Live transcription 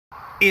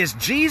Is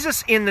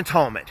Jesus in the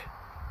Talmud?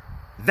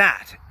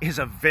 That is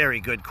a very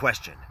good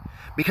question,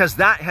 because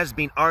that has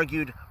been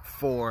argued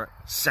for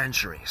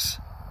centuries.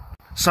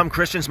 Some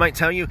Christians might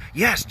tell you,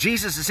 yes,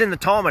 Jesus is in the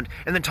Talmud,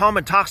 and the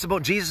Talmud talks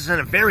about Jesus in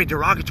a very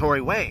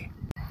derogatory way.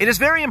 It is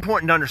very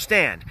important to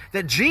understand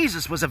that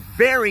Jesus was a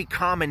very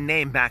common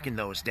name back in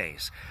those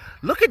days.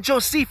 Look at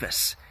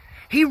Josephus.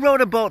 He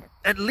wrote about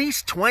at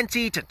least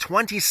 20 to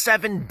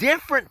 27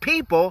 different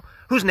people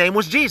whose name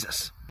was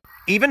Jesus.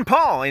 Even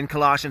Paul in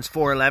Colossians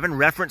 4:11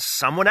 referenced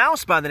someone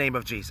else by the name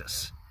of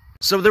Jesus.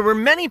 So there were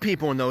many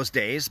people in those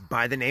days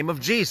by the name of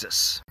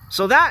Jesus.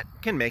 So that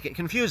can make it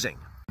confusing.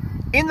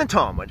 In the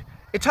Talmud,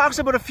 it talks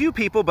about a few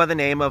people by the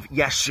name of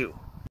Yeshu.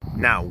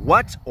 Now,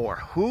 what or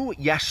who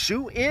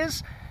Yeshu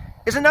is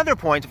another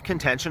point of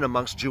contention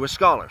amongst Jewish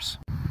scholars.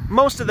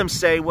 Most of them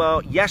say,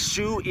 well,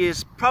 Yeshu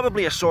is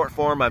probably a short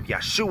form of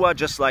Yeshua,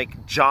 just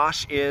like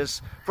Josh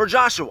is for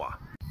Joshua.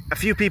 A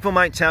few people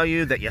might tell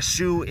you that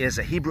Yeshu is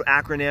a Hebrew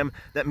acronym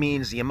that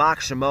means Yamak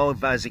Shemo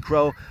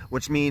Vazikro,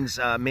 which means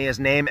may his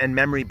name and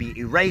memory be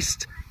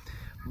erased.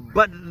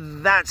 But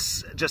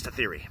that's just a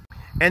theory.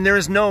 And there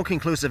is no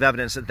conclusive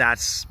evidence that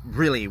that's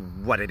really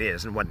what it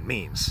is and what it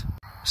means.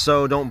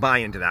 So don't buy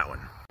into that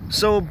one.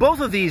 So both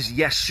of these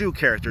Yeshu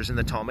characters in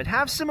the Talmud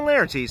have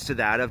similarities to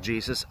that of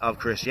Jesus of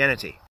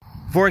Christianity.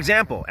 For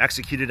example,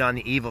 executed on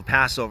the eve of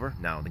Passover.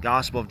 Now, the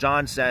Gospel of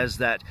John says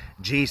that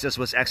Jesus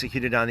was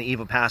executed on the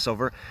eve of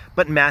Passover,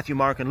 but Matthew,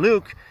 Mark, and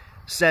Luke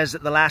says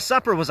that the Last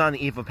Supper was on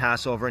the eve of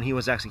Passover and he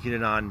was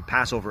executed on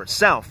Passover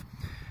itself.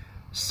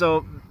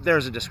 So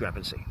there's a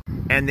discrepancy.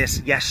 And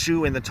this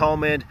Yeshu in the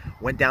Talmud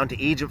went down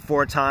to Egypt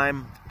for a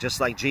time, just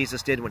like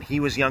Jesus did when he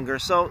was younger,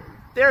 so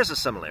there's a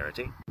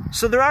similarity.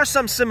 So there are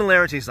some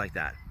similarities like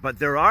that, but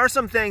there are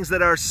some things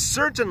that are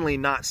certainly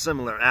not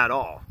similar at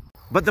all.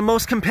 But the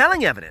most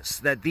compelling evidence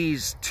that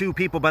these two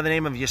people by the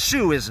name of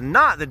Yeshu is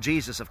not the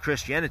Jesus of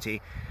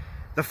Christianity,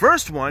 the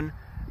first one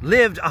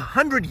lived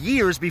 100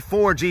 years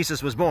before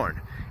Jesus was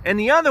born, and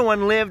the other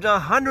one lived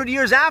 100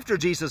 years after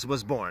Jesus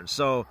was born,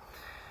 so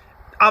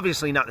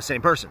obviously not the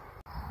same person.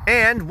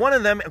 And one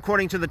of them,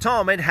 according to the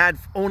Talmud, had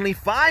only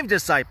 5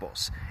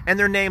 disciples, and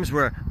their names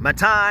were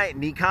Mattai,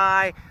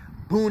 Nikai,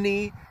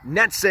 Buni,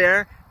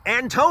 Netzer,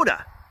 and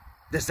Toda.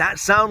 Does that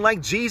sound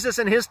like Jesus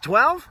and his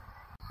 12?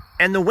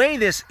 And the way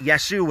this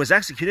Yeshu was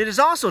executed is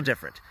also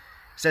different.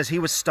 It says he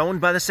was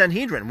stoned by the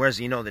Sanhedrin, whereas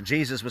you know that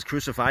Jesus was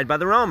crucified by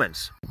the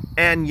Romans.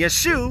 And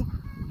Yeshu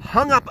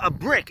hung up a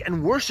brick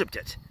and worshipped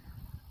it.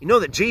 You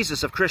know that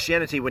Jesus of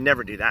Christianity would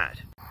never do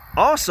that.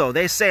 Also,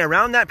 they say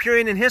around that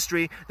period in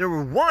history, there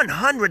were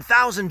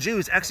 100,000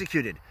 Jews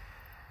executed.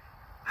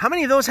 How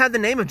many of those had the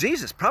name of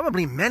Jesus?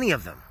 Probably many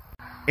of them.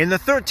 In the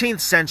 13th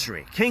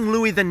century, King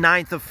Louis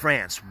IX of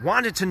France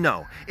wanted to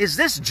know, is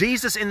this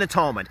Jesus in the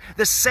Talmud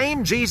the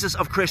same Jesus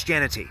of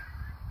Christianity?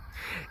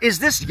 Is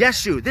this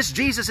Yeshu, this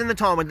Jesus in the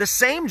Talmud, the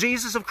same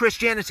Jesus of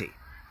Christianity?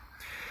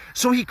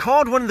 So he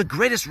called one of the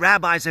greatest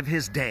rabbis of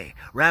his day,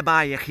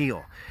 Rabbi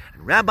Yechiel.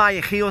 And Rabbi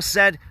Yechiel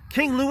said,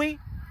 King Louis,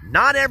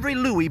 not every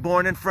Louis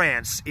born in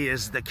France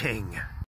is the king.